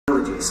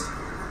scientist.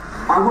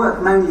 I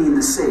work mainly in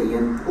the sea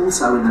and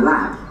also in the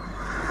lab.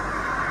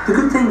 The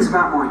good things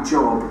about my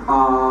job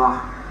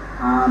are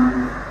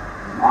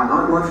I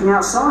like working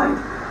outside.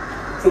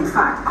 In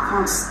fact, I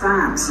can't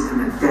stand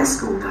sitting at a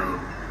desk all day,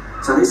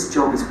 so this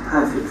job is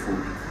perfect for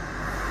me.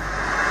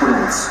 What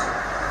else?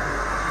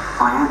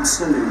 I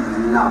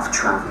absolutely love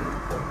travelling,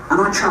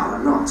 and I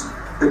travel a lot,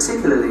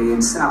 particularly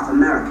in South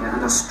America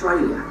and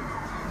Australia.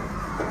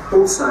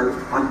 Also,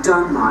 I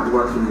don't like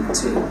working in a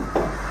team.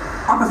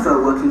 I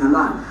prefer working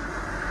alone,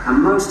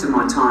 and most of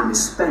my time is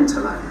spent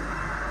alone,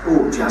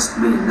 or just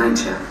me and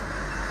nature.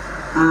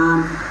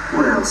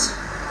 What else?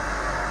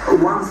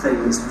 One thing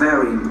is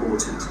very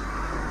important.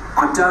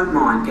 I don't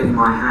mind getting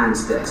my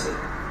hands dirty.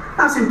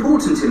 That's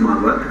important in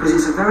my work because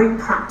it's a very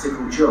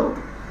practical job.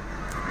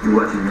 You're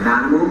working with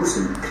animals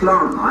and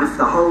plant life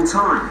the whole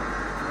time.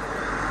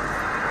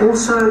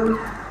 Also,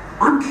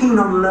 I'm keen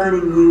on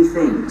learning new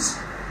things,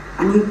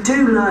 and you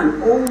do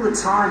learn all the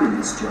time in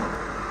this job.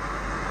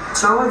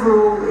 So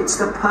overall, it's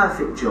the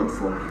perfect job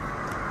for me.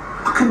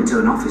 I couldn't do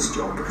an office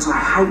job because I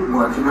hate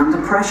working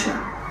under pressure.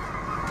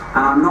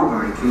 And I'm not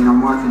very keen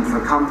on working for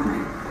a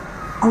company.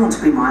 I want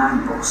to be my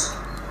own boss.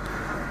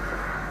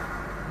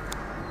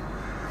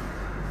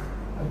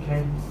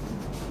 Okay.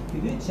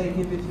 Did you check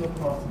it with your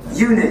partner?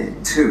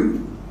 Unit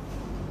 2.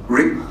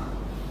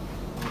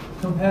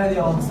 Compare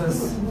the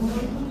answers.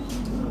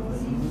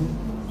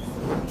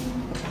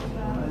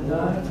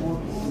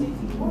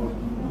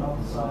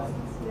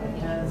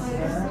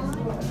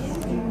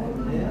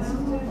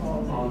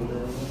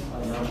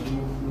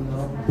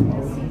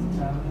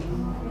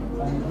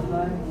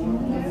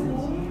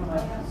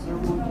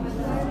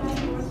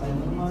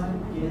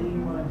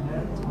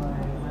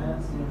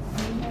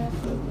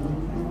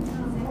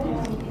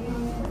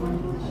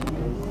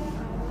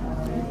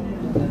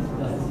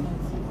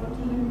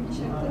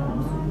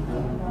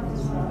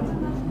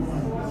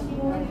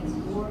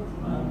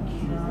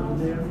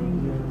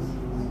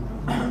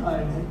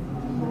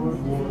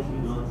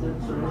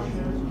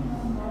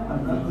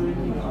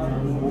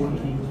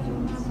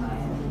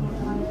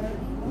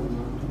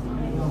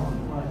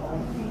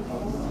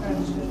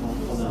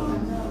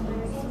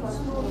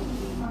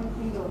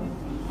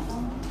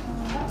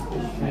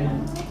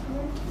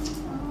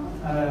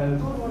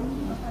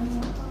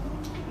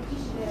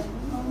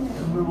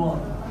 Number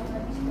one,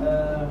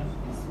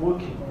 it's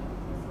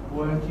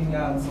working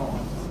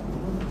outside.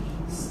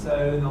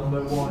 So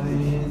number one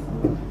is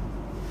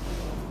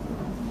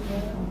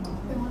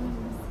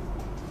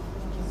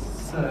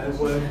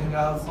working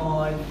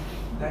outside.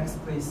 Next,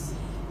 please.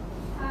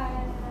 I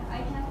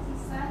can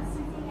stand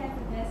sitting at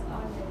the desk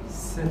all day.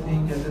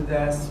 Sitting at the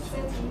desk.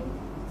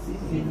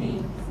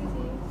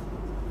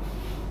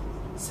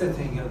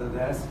 Sitting at the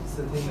desk.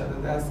 Sitting at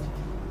the desk.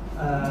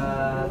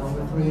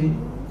 Number three.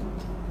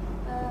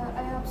 I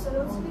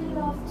absolutely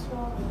love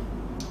travel.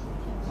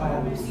 I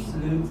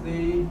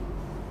absolutely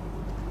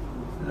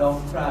love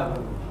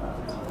travel.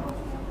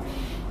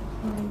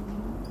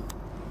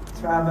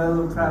 Travel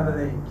or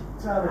traveling?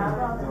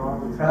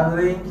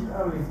 Traveling.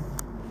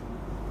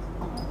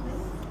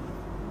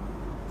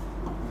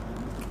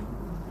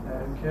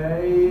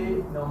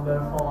 Okay, number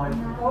 5.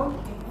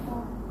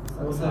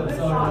 Sorry,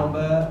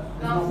 number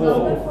 4.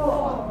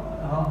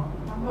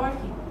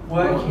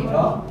 Working.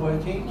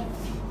 Working.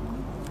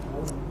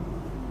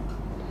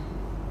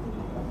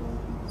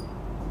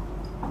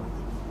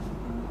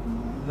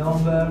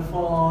 Number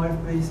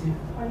 5, please.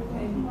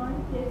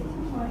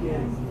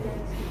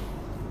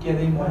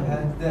 Getting my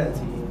hands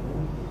dirty.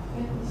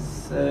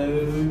 So,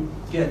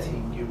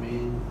 getting, you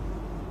mean?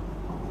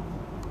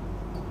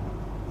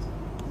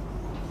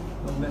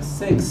 Number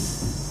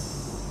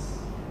 6.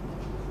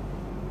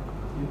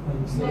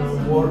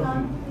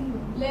 Working.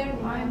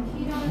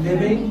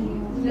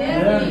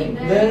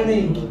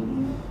 Learning.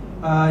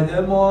 I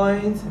don't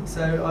mind,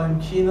 so I'm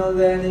keen on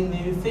learning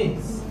new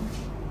things.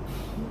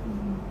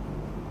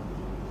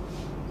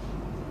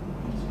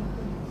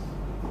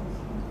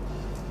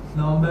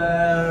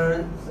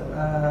 Number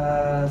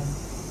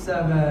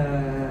 7.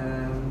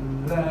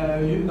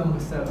 Number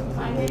 7. I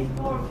hate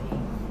working.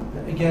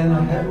 Again, I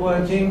hate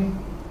working.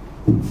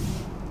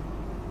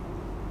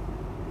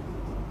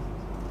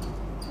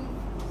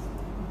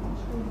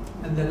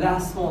 And the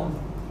last one.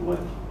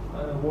 Working.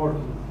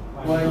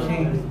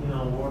 Working.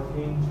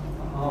 Working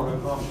for a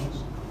company.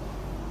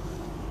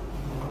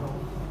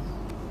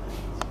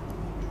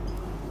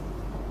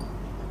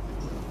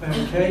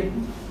 Okay.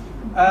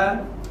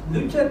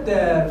 Look at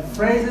the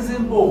phrases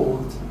in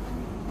bold.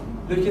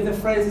 Look at the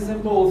phrases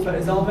in bold. For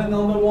example,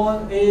 number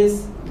 1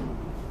 is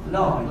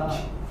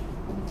like.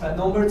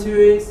 Number 2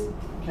 is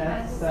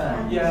Can't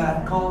stand.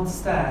 yeah, can't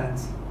stand.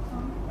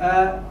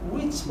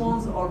 Which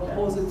ones are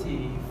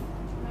positive?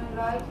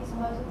 Like is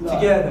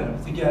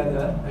positive.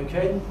 Together,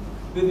 okay?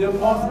 With your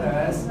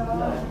partners,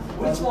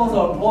 which ones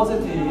are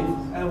positive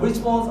and which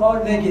ones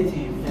are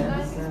negative?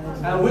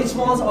 And which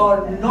ones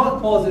are not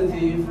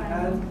positive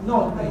and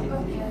not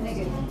negative?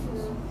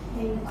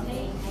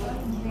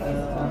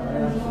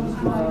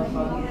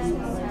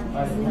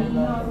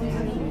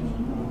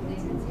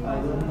 I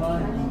don't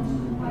Right.